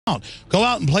Go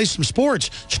out and play some sports.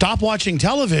 Stop watching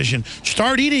television.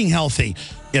 Start eating healthy.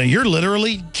 You're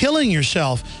literally killing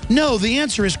yourself. No, the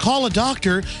answer is call a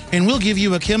doctor, and we'll give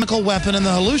you a chemical weapon in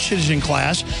the hallucinogen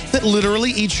class that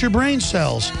literally eats your brain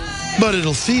cells. But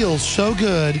it'll feel so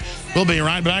good. We'll be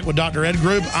right back with Dr. Ed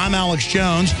Group. I'm Alex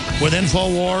Jones with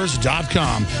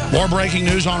Infowars.com. More breaking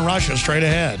news on Russia straight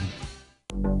ahead.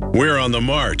 We're on the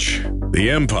march. The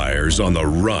empire's on the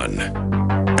run.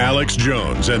 Alex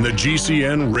Jones and the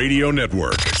GCN Radio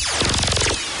Network.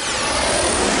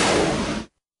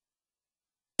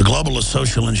 The globalist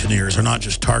social engineers are not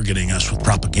just targeting us with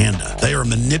propaganda. They are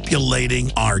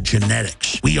manipulating our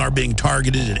genetics. We are being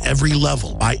targeted at every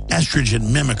level by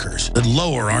estrogen mimickers that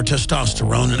lower our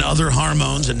testosterone and other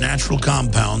hormones and natural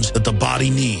compounds that the body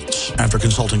needs. After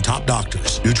consulting top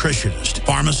doctors, nutritionists,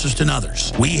 pharmacists, and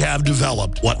others, we have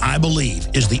developed what I believe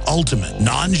is the ultimate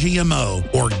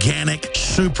non-GMO organic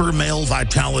super male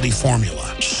vitality formula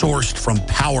sourced from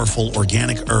powerful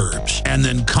organic herbs and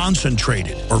then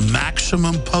concentrated for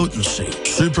maximum potency.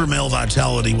 Super Male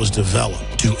Vitality was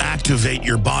developed to activate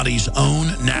your body's own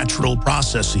natural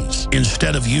processes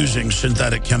instead of using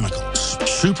synthetic chemicals.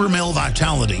 Super Male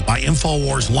Vitality by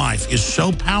InfoWars Life is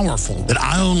so powerful that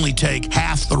I only take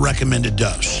half the recommended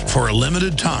dose. For a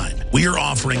limited time, we are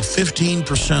offering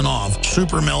 15% off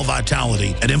Super Male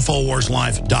Vitality at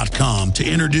InfoWarsLife.com to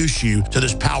introduce you to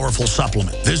this powerful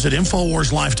supplement. Visit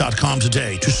InfoWarsLife.com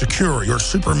today to secure your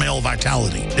Super Male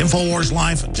Vitality.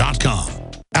 InfoWarsLife.com.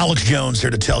 Alex Jones here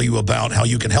to tell you about how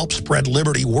you can help spread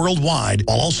liberty worldwide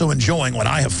while also enjoying what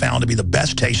I have found to be the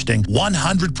best tasting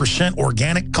 100%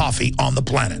 organic coffee on the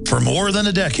planet. For more than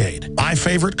a decade, my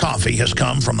favorite coffee has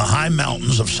come from the high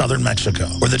mountains of southern Mexico,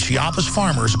 where the Chiapas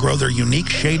farmers grow their unique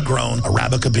shade-grown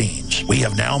Arabica beans. We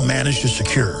have now managed to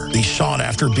secure these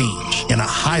sought-after beans in a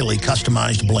highly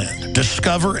customized blend.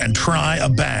 Discover and try a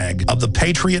bag of the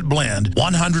Patriot Blend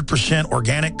 100%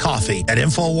 organic coffee at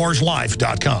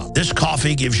InfoWarsLife.com. This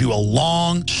coffee gives you a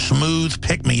long, smooth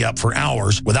pick-me-up for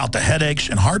hours without the headaches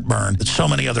and heartburn that so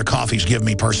many other coffees give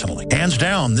me personally. Hands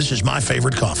down, this is my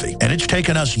favorite coffee, and it's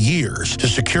taken us years to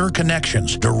secure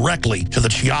connections directly to the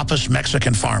Chiapas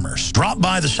Mexican farmers. Drop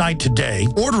by the site today,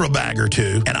 order a bag or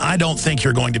two, and I don't think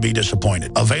you're going to be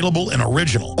disappointed. Available in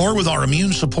original or with our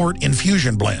Immune Support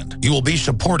Infusion Blend. You will be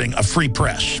supporting a free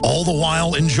press, all the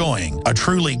while enjoying a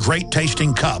truly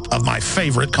great-tasting cup of my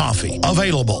favorite coffee.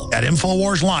 Available at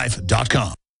InfoWarsLife.com.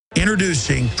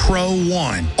 Introducing Pro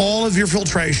One. All of your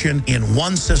filtration in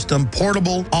one system,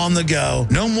 portable, on the go.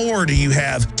 No more do you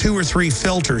have 2 or 3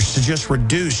 filters to just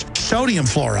reduce sodium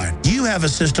fluoride. You have a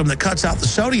system that cuts out the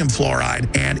sodium fluoride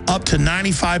and up to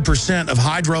 95% of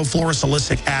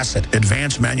hydrofluorosilicic acid.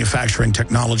 Advanced manufacturing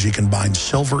technology combines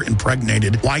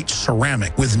silver-impregnated white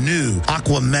ceramic with new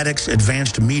Aquamedics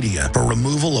advanced media for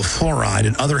removal of fluoride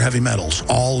and other heavy metals,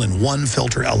 all in one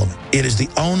filter element. It is the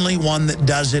only one that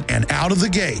does it, and out of the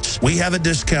gate, we have it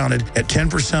discounted at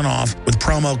 10% off with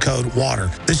promo code WATER.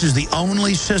 This is the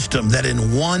only system that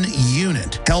in one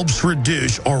unit helps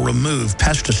reduce or remove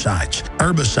pesticides,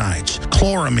 herbicides,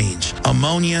 chloramines,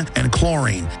 ammonia, and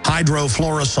chlorine,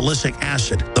 hydrofluorosilicic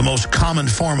acid, the most common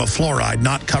form of fluoride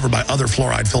not covered by other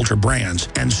fluoride filter brands,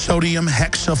 and sodium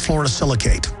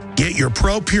hexafluorosilicate. Get your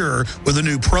Pro Pure with the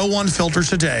new Pro One filters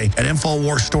today at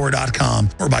InfoWarsStore.com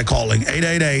or by calling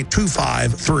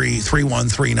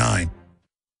 888-253-3139.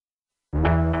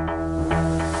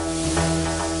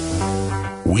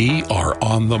 We are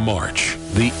on the march.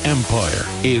 The empire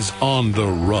is on the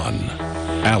run.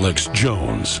 Alex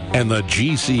Jones and the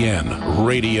GCN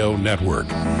Radio Network.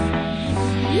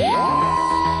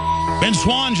 Ben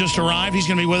Swan just arrived. He's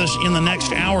going to be with us in the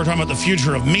next hour talking about the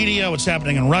future of media, what's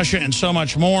happening in Russia, and so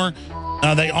much more.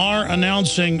 They are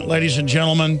announcing, ladies and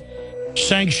gentlemen,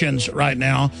 sanctions right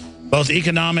now, both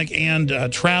economic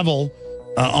and travel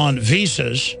on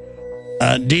visas.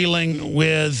 Dealing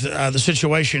with the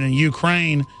situation in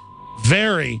Ukraine,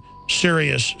 very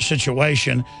serious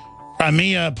situation.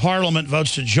 Crimea Parliament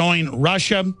votes to join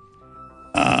Russia.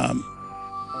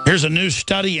 Here's a new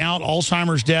study out,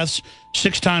 Alzheimer's deaths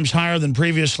 6 times higher than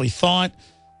previously thought,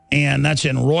 and that's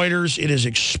in Reuters. It is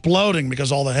exploding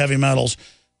because all the heavy metals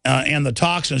and the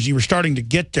toxins. You were starting to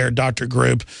get there, Dr.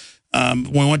 Group.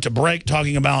 When we went to break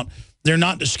talking about they're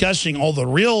not discussing all the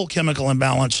real chemical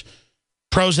imbalance,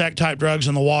 Prozac-type drugs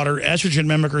in the water, estrogen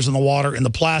mimickers in the water, in the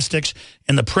plastics,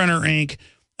 in the printer ink,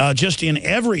 just in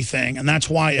everything. And that's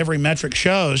why every metric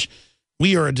shows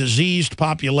we are a diseased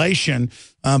population.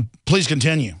 Please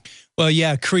continue. Well,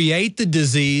 yeah, create the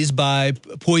disease by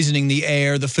poisoning the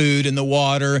air, the food, and the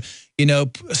water, you know,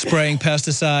 spraying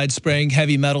pesticides, spraying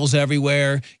heavy metals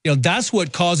everywhere. You know, that's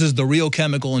what causes the real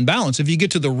chemical imbalance. If you get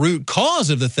to the root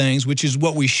cause of the things, which is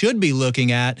what we should be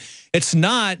looking at, it's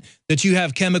not that you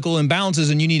have chemical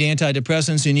imbalances and you need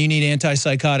antidepressants and you need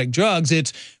antipsychotic drugs.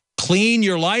 It's clean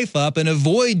your life up and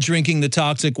avoid drinking the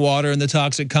toxic water and the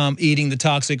toxic eating the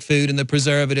toxic food and the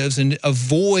preservatives, and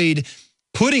avoid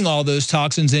putting all those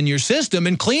toxins in your system,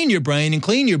 and clean your brain and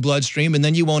clean your bloodstream, and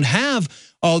then you won't have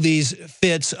all these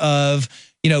fits of,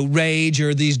 you know, rage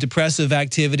or these depressive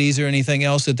activities or anything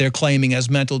else that they're claiming as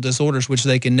mental disorders, which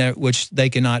they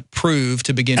cannot prove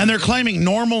to begin. And they're claiming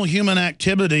normal human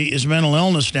activity is mental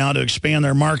illness now to expand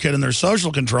their market and their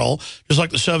social control, just like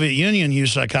the Soviet Union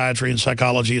used psychiatry and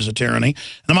psychology as a tyranny.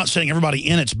 And I'm not saying everybody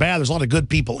in it's bad. There's a lot of good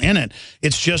people in it.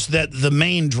 It's just that the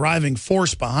main driving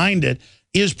force behind it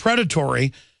is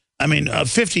predatory. I mean,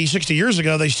 50, 60 years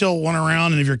ago, they still went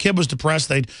around, and if your kid was depressed,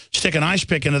 they'd stick an ice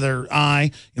pick into their eye,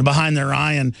 you know, behind their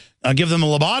eye, and give them a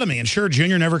lobotomy. And sure,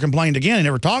 Junior never complained again. He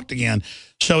never talked again.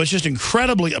 So it's just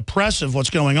incredibly oppressive what's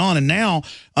going on. And now,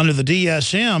 under the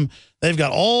DSM, they've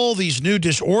got all these new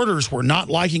disorders where not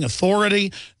liking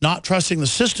authority, not trusting the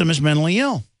system is mentally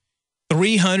ill.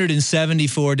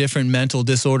 374 different mental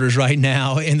disorders right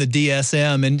now in the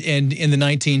DSM, and in the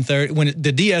 1930s, when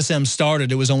the DSM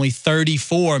started, it was only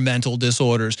 34 mental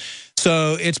disorders.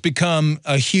 So it's become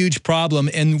a huge problem.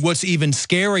 And what's even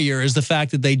scarier is the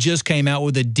fact that they just came out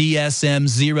with a DSM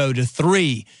 0 to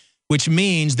 3, which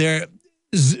means they're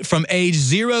from age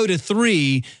 0 to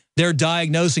 3. They're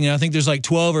diagnosing, and I think there's like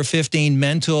 12 or 15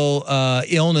 mental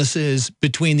illnesses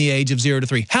between the age of 0 to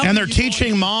 3. And they're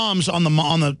teaching moms on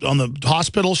the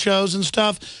hospital shows and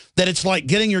stuff that it's like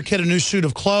getting your kid a new suit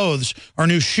of clothes or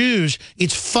new shoes.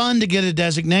 It's fun to get a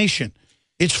designation.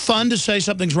 It's fun to say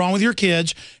something's wrong with your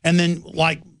kids, and then,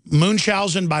 like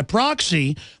Munchausen by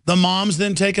proxy, the moms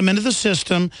then take them into the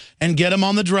system and get them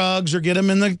on the drugs or get them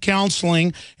in the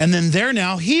counseling, and then they're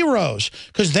now heroes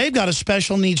because they've got a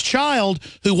special needs child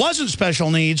who wasn't special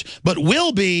needs but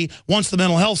will be once the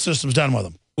mental health system's done with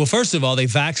them. Well, first of all, they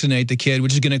vaccinate the kid,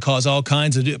 which is going to cause all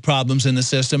kinds of problems in the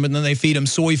system, and then they feed them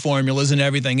soy formulas and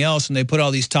everything else, and they put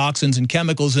all these toxins and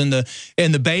chemicals in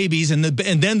the babies, and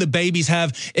then the babies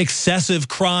have excessive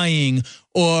crying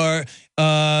or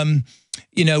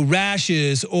you know,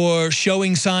 rashes or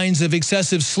showing signs of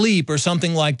excessive sleep or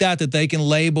something like that they can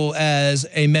label as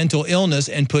a mental illness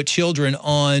and put children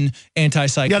on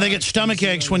antipsychotics. Yeah, they get stomach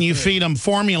aches when you feed them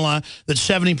formula that's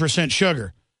 70%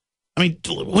 sugar. I mean,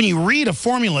 when you read a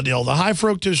formula deal, the high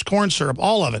fructose corn syrup,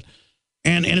 all of it,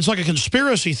 and it's like a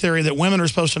conspiracy theory that women are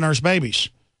supposed to nurse babies.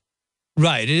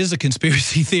 Right, it is a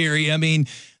conspiracy theory. I mean,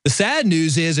 the sad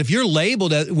news is if you're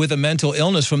labeled with a mental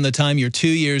illness from the time you're 2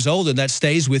 years old, and that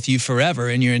stays with you forever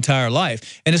in your entire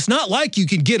life. And it's not like you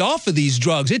can get off of these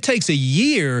drugs. It takes a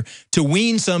year to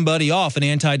wean somebody off an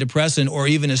antidepressant or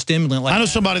even a stimulant. Like I know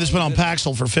somebody that's been on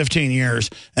Paxil for 15 years,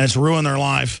 and it's ruined their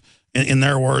life. In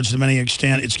their words, to many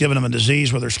extent, it's given them a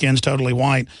disease where their skin's totally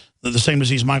white, the same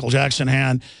disease Michael Jackson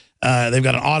had. They've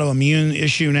got an autoimmune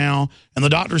issue now, and the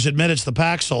doctors admit it's the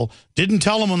Paxil. Didn't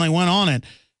tell them when they went on it.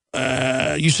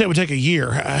 You said it would take a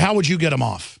year. How would you get them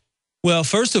off? Well,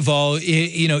 first of all,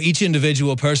 you know, each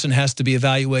individual person has to be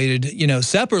evaluated, you know,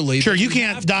 separately. Sure, you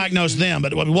can't diagnose them,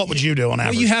 but what would you do on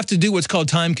average? Well, you have to do what's called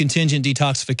time-contingent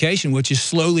detoxification, which is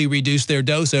slowly reduce their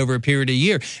dose over a period of a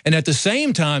year. And at the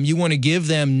same time, you want to give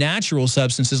them natural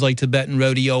substances like Tibetan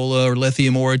rhodiola or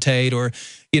lithium orotate or,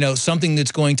 you know, something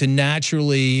that's going to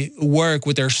naturally work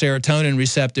with their serotonin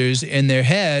receptors in their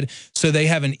head so they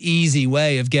have an easy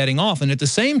way of getting off. And at the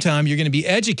same time, you're going to be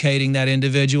educating that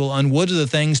individual on what are the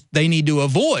things they need to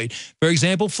avoid. For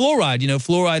example, fluoride. You know,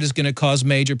 fluoride is going to cause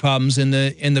major problems in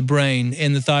the brain,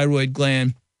 in the thyroid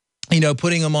gland. You know,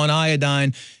 putting them on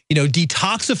iodine, you know,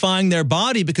 detoxifying their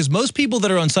body, because most people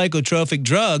that are on psychotropic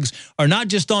drugs are not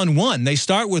just on one. They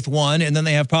start with one and then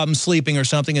they have problems sleeping or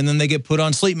something, and then they get put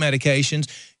on sleep medications.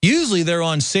 Usually they're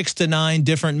on 6 to 9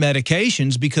 different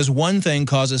medications because one thing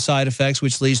causes side effects,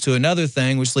 which leads to another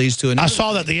thing, which leads to another. I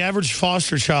saw that the average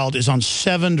foster child is on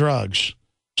 7 drugs.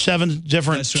 7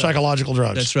 different psychological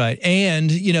drugs. That's right.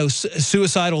 And, you know,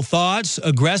 suicidal thoughts,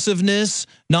 aggressiveness,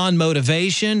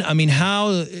 non-motivation. I mean,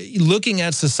 how looking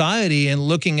at society and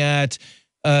looking at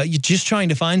just trying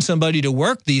to find somebody to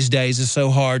work these days is so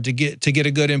hard to get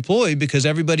a good employee, because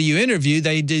everybody you interview,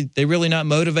 they're really not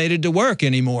motivated to work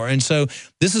anymore. And so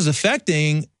this is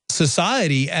affecting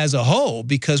society as a whole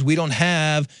because we don't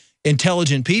have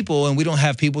intelligent people, and we don't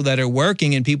have people that are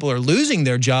working, and people are losing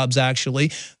their jobs.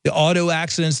 Actually, the auto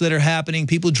accidents that are happening,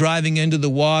 people driving into the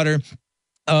water,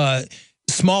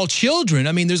 small children.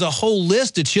 I mean, there's a whole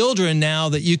list of children now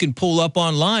that you can pull up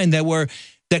online that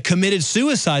committed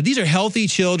suicide. These are healthy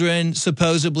children,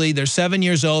 supposedly. They're 7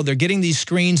 years old. They're getting these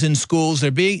screens in schools.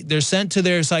 They're sent to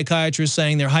their psychiatrist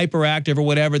saying they're hyperactive or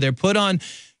whatever. They're put on,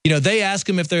 they ask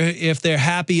them if they're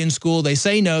happy in school. They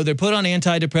say no. They're put on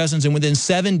antidepressants, and within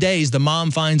 7 days, the mom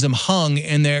finds them hung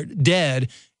and they're dead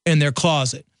in their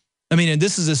closet. I mean, and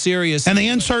this is a serious... And the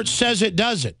insert says it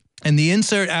does it. And the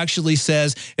insert actually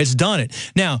says it's done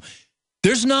it. Now,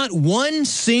 there's not one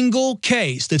single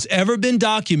case that's ever been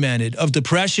documented of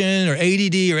depression or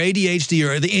ADD or ADHD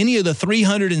or any of the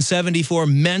 374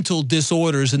 mental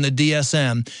disorders in the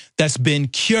DSM that's been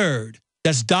cured,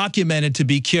 that's documented to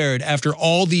be cured after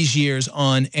all these years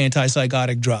on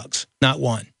antipsychotic drugs. Not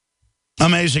one.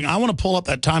 Amazing. I want to pull up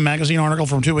that Time Magazine article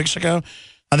from 2 weeks ago.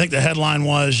 I think the headline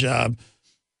was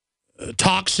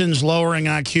toxins lowering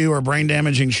IQ or brain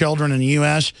damaging children in the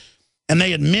U.S., and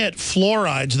they admit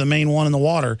fluoride's the main one in the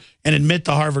water and admit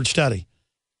the Harvard study.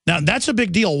 Now, that's a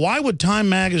big deal. Why would Time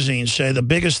Magazine say the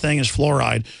biggest thing is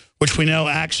fluoride, which we know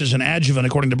acts as an adjuvant,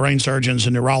 according to brain surgeons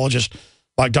and neurologists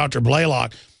like Dr.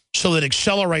 Blaylock, so that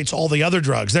accelerates all the other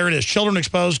drugs? There it is, children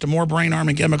exposed to more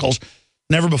brain-harming chemicals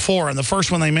never before. And the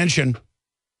first one they mention,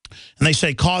 and they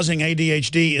say causing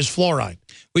ADHD, is fluoride.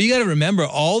 Well, you got to remember,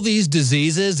 all these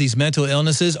diseases, these mental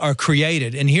illnesses are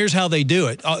created. And here's how they do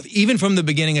it, even from the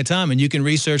beginning of time. And you can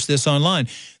research this online.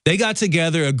 They got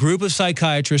together a group of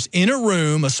psychiatrists in a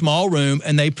room, a small room,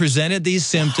 and they presented these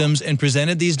symptoms and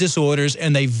presented these disorders,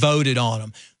 and they voted on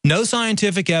them. No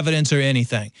scientific evidence or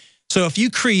anything. So if you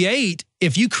create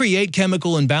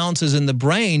chemical imbalances in the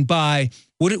brain by,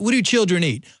 what do children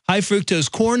eat? High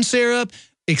fructose corn syrup,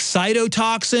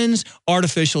 excitotoxins,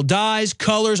 artificial dyes,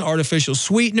 colors, artificial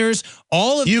sweeteners,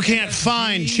 all of... You can't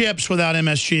find chips without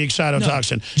MSG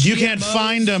excitotoxin. No. You can't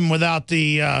find them without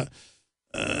the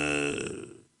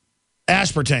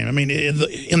aspartame, I mean,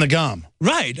 in the gum.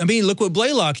 Right. I mean, look what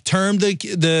Blaylock termed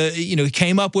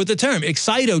came up with the term,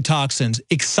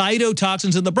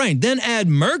 excitotoxins in the brain. Then add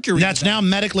mercury. That's now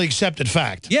medically accepted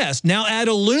fact. Yes. Now add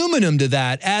aluminum to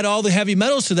that, add all the heavy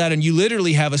metals to that, and you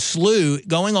literally have a slew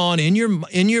going on in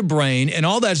your brain, and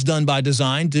all that's done by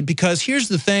design, because here's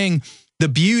the thing, the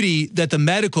beauty that the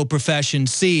medical profession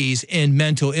sees in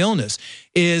mental illness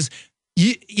is,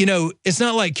 it's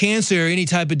not like cancer or any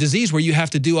type of disease where you have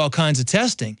to do all kinds of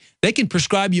testing. They can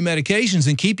prescribe you medications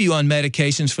and keep you on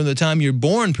medications from the time you're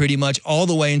born pretty much all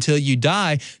the way until you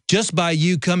die, just by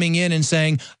you coming in and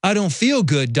saying, I don't feel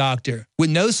good, doctor, with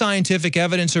no scientific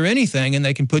evidence or anything, and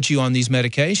they can put you on these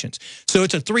medications. So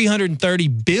it's a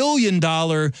 $330 billion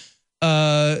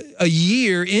a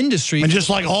year industry. And just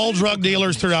like all drug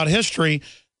dealers throughout history,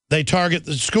 they target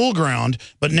the school ground,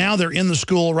 but now they're in the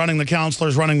school running the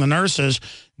counselors, running the nurses,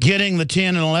 getting the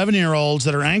 10 and 11-year-olds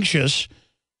that are anxious.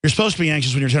 You're supposed to be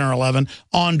anxious when you're 10 or 11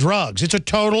 on drugs. It's a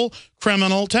total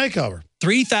criminal takeover.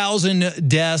 3,000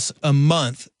 deaths a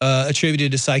month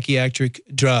attributed to psychiatric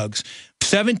drugs.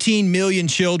 17 million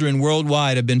children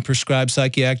worldwide have been prescribed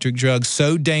psychiatric drugs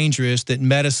so dangerous that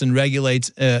medicine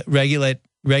regulates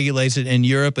it in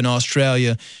Europe and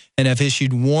Australia, and have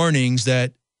issued warnings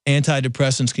that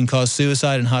antidepressants can cause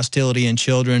suicide and hostility in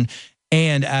children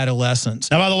and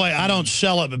adolescents. Now, by the way, I don't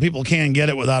sell it, but people can get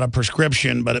it without a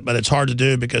prescription, but it's hard to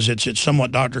do because it's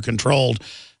somewhat doctor-controlled.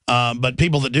 But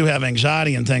people that do have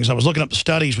anxiety and things, I was looking up the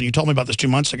studies when you told me about this 2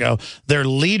 months ago, they're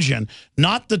legion.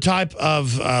 Not the type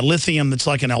of lithium that's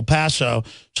like in El Paso,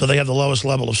 so they have the lowest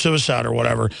level of suicide or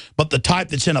whatever, but the type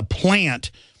that's in a plant.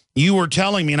 You were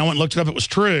telling me, and I went and looked it up, it was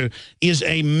true, is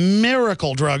a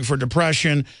miracle drug for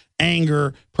depression,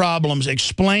 anger, problems.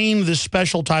 Explain this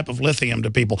special type of lithium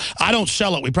to people. I don't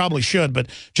sell it. We probably should, but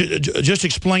just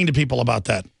explain to people about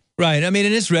that. Right. I mean,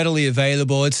 and it's readily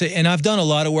available. And I've done a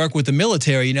lot of work with the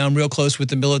military. I'm real close with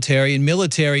the military. And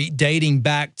military dating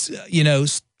back,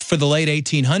 for the late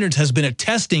 1800s has been a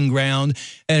testing ground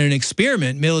and an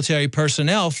experiment, military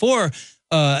personnel, for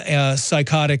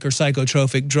psychotic or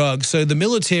psychotropic drugs. So the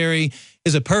military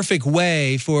is a perfect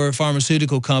way for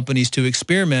pharmaceutical companies to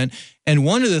experiment. And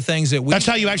one of the things that that's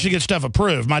how you actually get stuff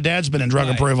approved. My dad's been in drug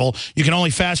approval. You can only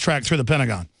fast track through the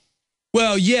Pentagon.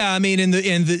 Well, yeah, I mean, in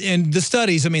the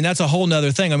studies, I mean, that's a whole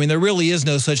nother thing. I mean, there really is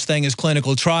no such thing as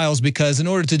clinical trials, because in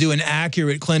order to do an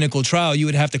accurate clinical trial, you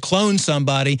would have to clone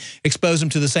somebody, expose them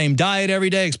to the same diet every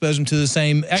day, expose them to the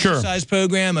same exercise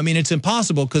program. I mean, it's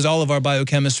impossible because all of our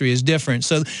biochemistry is different.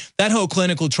 So that whole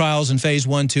clinical trials in phase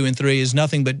 1, 2, and 3 is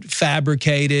nothing but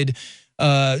fabricated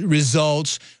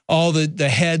results. All the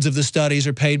heads of the studies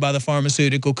are paid by the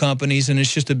pharmaceutical companies, and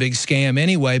it's just a big scam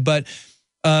anyway. But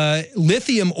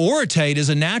lithium orotate is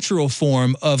a natural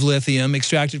form of lithium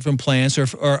extracted from plants, or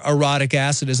orotic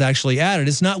acid is actually added.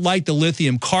 It's not like the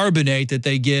lithium carbonate that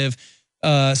they give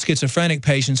schizophrenic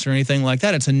patients or anything like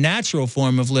that. It's a natural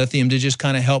form of lithium to just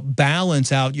kind of help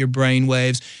balance out your brain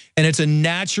waves, and it's a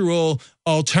natural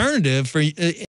alternative for